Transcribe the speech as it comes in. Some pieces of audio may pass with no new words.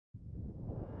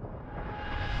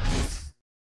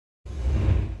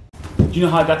Do you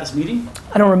know how I got this meeting?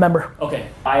 I don't remember. Okay,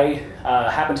 I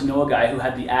happen to know a guy who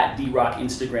had the @drock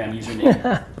Instagram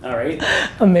username. All right.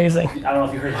 Amazing. I don't know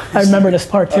if you heard about this. I remember this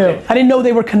part too. Okay. I didn't know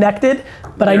they were connected,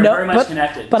 but They're I know. very much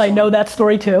connected. But I So know that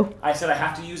story too. I said I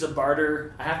have to use a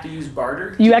barter. I have to use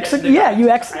barter. You to get to the guy.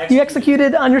 you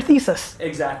executed on your thesis.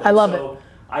 Exactly. I love so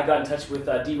I got in touch with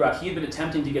drock. He had been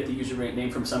attempting to get the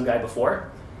username from some guy before,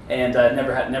 and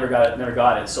never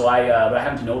got it. So but I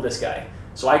happen to know this guy.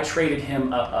 So I traded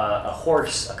him a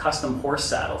custom horse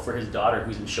saddle for his daughter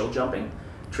who's in show jumping.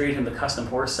 Traded him the custom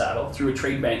horse saddle through a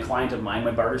trade bank client of mine,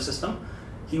 my barter system.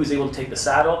 He was able to take the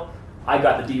saddle. I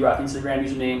got the drock Instagram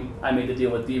username. I made the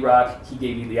deal with drock. He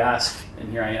gave me the ask, and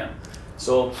here I am.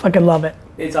 So Fucking love it.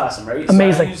 it's awesome, right?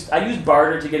 Amazing. So I used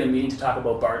barter to get a meeting to talk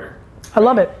about barter. I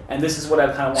love it. And this is what I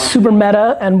kind of want. Super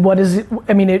meta, and what is it?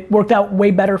 I mean, it worked out way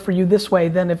better for you this way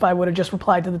than if I would have just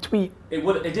replied to the tweet.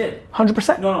 It did.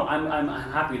 100%. No, I'm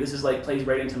happy. This is like plays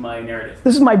right into my narrative.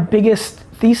 This is my biggest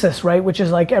thesis, right? Which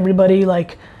is like everybody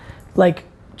like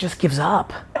just gives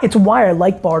up. It's why I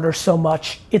like barter so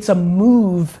much. It's a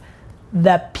move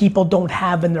that people don't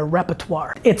have in their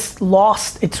repertoire. It's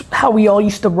lost. It's how we all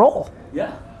used to roll.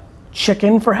 Yeah.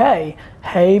 Chicken for hay,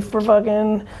 hay for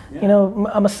fucking, you know,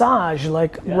 a massage,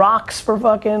 like rocks for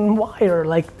fucking wire.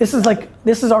 Like this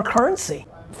is our currency.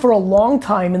 For a long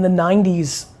time in the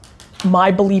 90s, my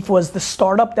belief was the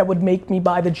startup that would make me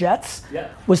buy the jets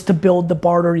was to build the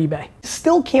barter eBay.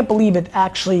 Still can't believe it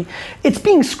actually, it's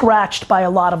being scratched by a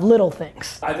lot of little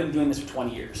things. I've been doing this for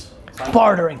 20 years.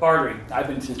 Bartering. Bartering. I've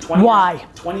been since 20 Why? years,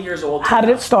 20 years old. How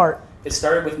did it start? It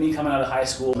started with me coming out of high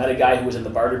school. Met a guy who was in the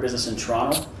barter business in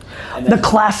Toronto. And The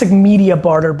classic media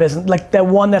barter business, like the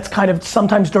one that's kind of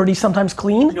sometimes dirty, sometimes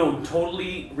clean? No,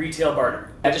 totally retail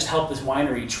barter. I just helped this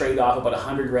winery trade off about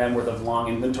 100 grand worth of long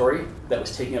inventory that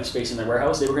was taking up space in their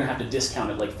warehouse. They were gonna have to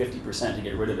discount it like 50% to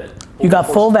get rid of it. You got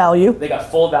full value. They got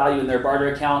full value in their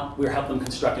barter account. We were helping them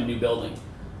construct a new building.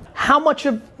 How much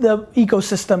of the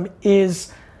ecosystem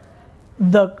is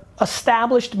the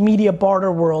established media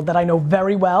barter world that I know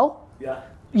very well? Yeah.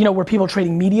 You know, where people are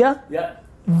trading media Yeah.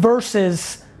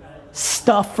 versus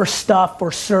stuff for stuff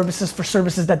or services for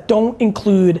services that don't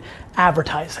include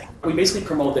advertising. We basically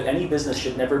promote that any business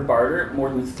should never barter more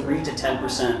than 3 to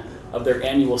 10% of their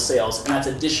annual sales, and that's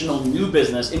additional new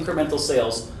business, incremental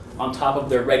sales on top of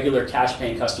their regular cash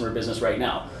paying customer business right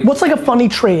now. What's like a funny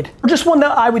trade? Or just one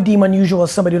that I would deem unusual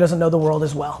as somebody who doesn't know the world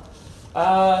as well.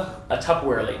 A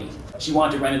Tupperware lady. She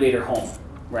wanted to renovate her home,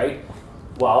 right?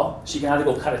 Well, she can either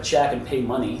go cut a check and pay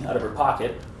money out of her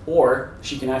pocket, or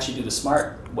she can actually do the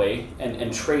smart way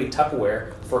and trade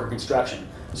Tupperware for her construction.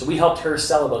 So we helped her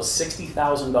sell about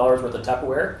 $60,000 worth of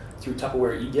Tupperware through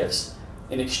Tupperware eGifts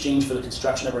in exchange for the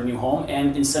construction of her new home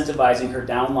and incentivizing her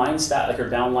downline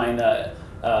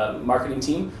marketing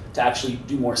team to actually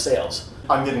do more sales.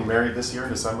 I'm getting married this year in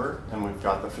December, and we've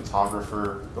got the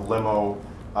photographer, the limo,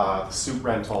 the suit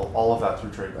rental, all of that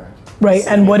through Trade Bank. Right,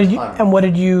 and what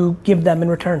did you give them in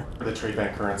return? The Trade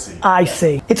Bank currency. I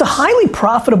see. It's a highly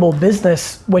profitable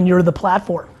business when you're the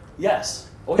platform. Yes.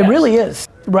 Oh, It really is,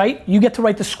 right? You get to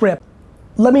write the script.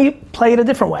 Let me play it a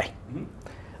different way.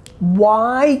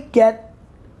 Why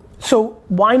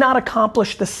not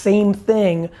accomplish the same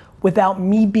thing without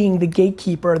me being the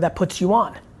gatekeeper that puts you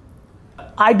on?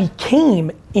 I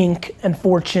became Inc. and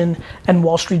Fortune and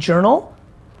Wall Street Journal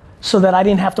so that I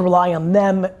didn't have to rely on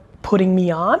them putting me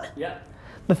on. Yeah.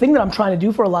 The thing that I'm trying to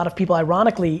do for a lot of people,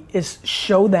 ironically, is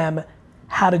show them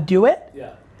how to do it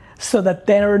so that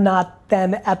they're not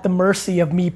then at the mercy of me